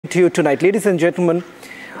to you tonight. Ladies and gentlemen,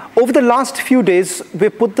 over the last few days,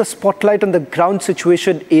 we've put the spotlight on the ground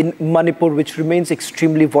situation in Manipur, which remains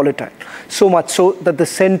extremely volatile. So much so that the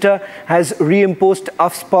centre has reimposed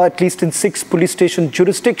AFSPA at least in 6 police station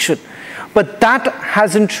jurisdiction. But that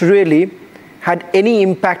hasn't really had any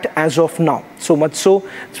impact as of now. So much so,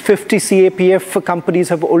 50 CAPF companies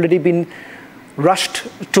have already been rushed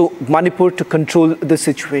to Manipur to control the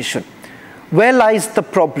situation. Where lies the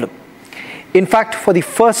problem? In fact, for the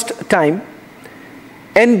first time,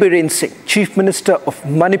 Biren Singh, Chief Minister of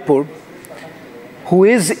Manipur, who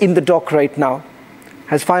is in the dock right now,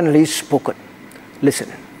 has finally spoken.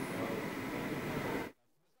 Listen.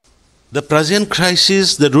 The present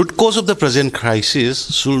crisis, the root cause of the present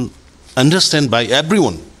crisis should understand by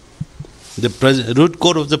everyone. The root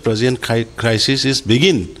cause of the present crisis is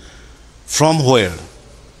begin from where?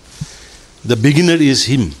 The beginner is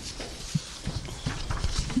him.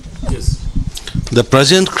 Yes. The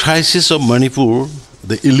present crisis of Manipur,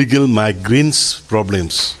 the illegal migrants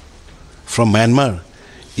problems from Myanmar,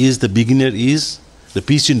 is the beginner is the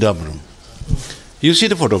peace in Jiribam. You see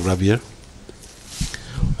the photograph here.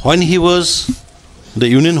 When he was the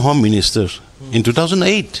Union Home Minister in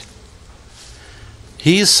 2008,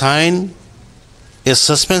 he signed a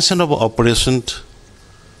suspension of operation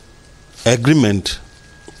agreement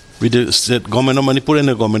with the state government of Manipur and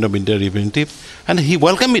the government of India representative, and he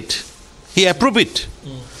welcomed it. He approved it.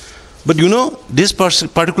 But you know, this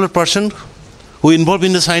particular person who involved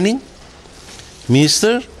in the signing,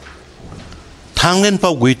 Mr.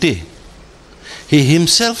 Govt, he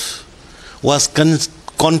himself was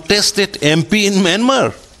contested MP in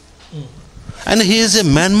Myanmar. And he is a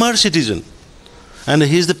Myanmar citizen. And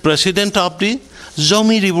he is the president of the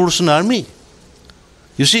Zomi Revolution Army.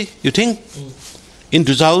 You see, you think? In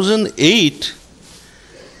 2008,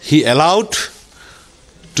 he allowed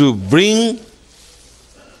to bring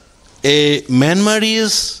a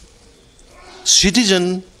Myanmarese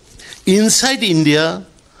citizen inside India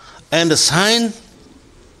and sign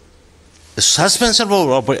a suspension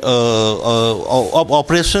of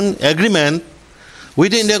operation agreement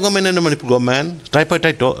with the India government and the Manipur government,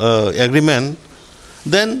 tripartite agreement.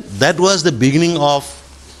 Then that was the beginning of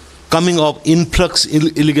coming of influx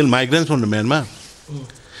illegal migrants from the Myanmar.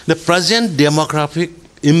 The present demographic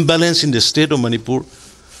imbalance in the state of Manipur,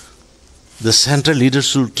 the central leaders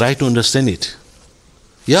should try to understand it.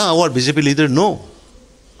 Yeah, our BJP leaders know.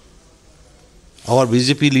 Our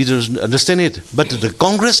BJP leaders understand it. But the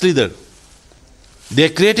Congress leader, they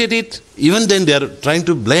created it, even then they are trying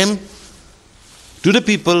to blame to the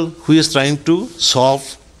people who is trying to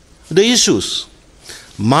solve the issues.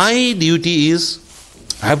 My duty is,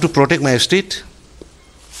 I have to protect my state,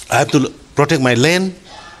 I have to protect my land,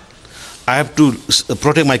 I have to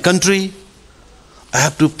protect my country, I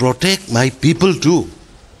have to protect my people too.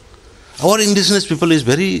 Our indigenous people is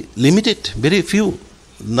very limited, very few,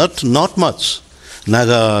 not much.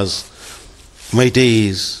 Nagas,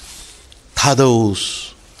 Meiteis,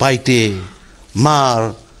 Thados, Paite,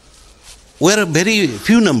 Mar, we are very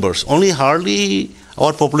few numbers. Only hardly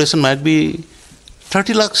our population might be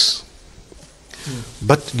 30 lakhs.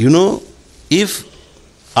 But you know, if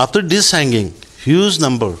after this hanging, huge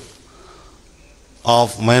number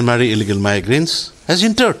of Myanmar illegal migrants has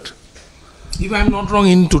entered. If I am not wrong,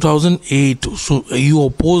 in 2008, so you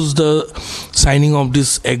opposed the signing of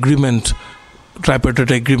this agreement,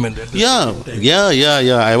 tripartite agreement. Yeah.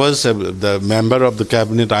 I was the member of the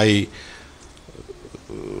cabinet. I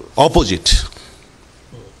opposite.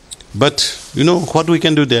 But you know what we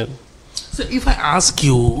can do there. So if I ask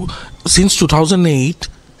you, since 2008,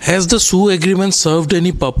 has the SU agreement served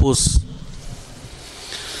any purpose?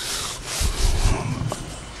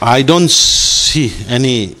 I don't see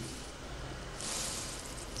any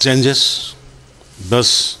changes.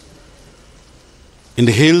 Thus, in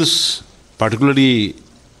the hills, particularly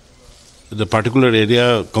the particular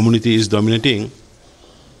area community is dominating,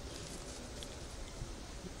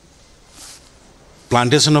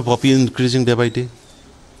 plantation of poppy is increasing day by day.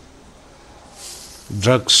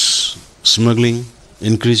 Drugs smuggling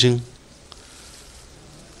increasing.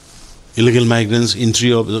 Illegal migrants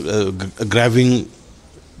entry of grabbing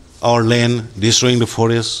our land, destroying the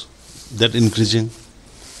forest, that increasing.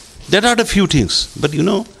 There are the few things. But you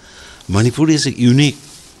know, Manipur is unique.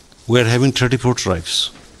 We are having 34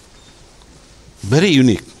 tribes. Very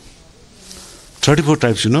unique. 34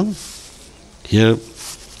 tribes, you know. Here,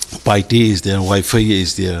 Paite is there, Wi-Fi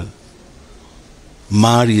is there,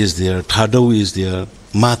 Mar is there, Thadau is there,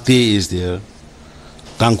 Mate is there,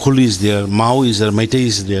 Tangkhul is there, Mao is there, Meitei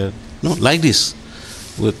is there. No, like this.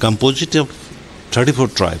 We're composite of 34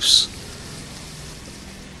 tribes.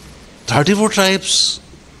 34 tribes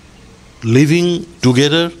living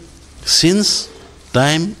together since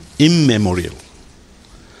time immemorial.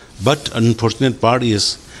 But unfortunate part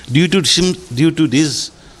is due to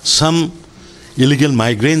this some illegal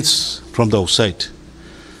migrants from the outside.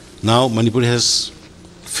 Now Manipur has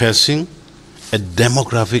facing a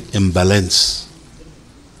demographic imbalance.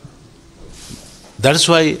 That's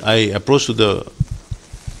why I approached to the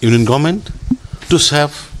union government to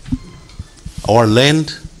save our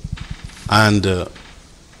land and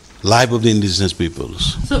life of the indigenous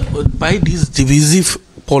peoples. So, by these divisive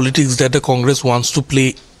politics that the Congress wants to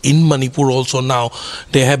play in Manipur also now,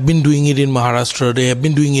 they have been doing it in Maharashtra, they have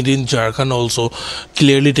been doing it in Jharkhand also,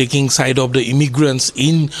 clearly taking side of the immigrants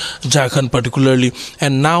in Jharkhand particularly,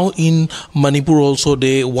 and now in Manipur also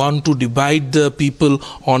they want to divide the people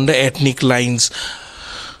on the ethnic lines.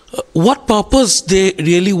 What purpose they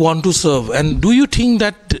really want to serve, and do you think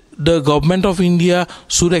that the government of India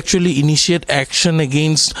should actually initiate action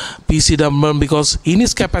against P. Jiribam, because in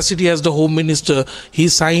his capacity as the Home Minister he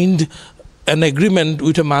signed an agreement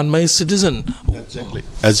with a Myanmar citizen?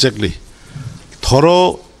 Exactly.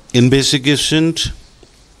 Thorough investigation,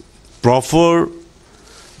 proper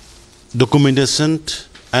documentation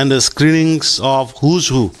and the screenings of who's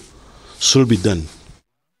who should be done.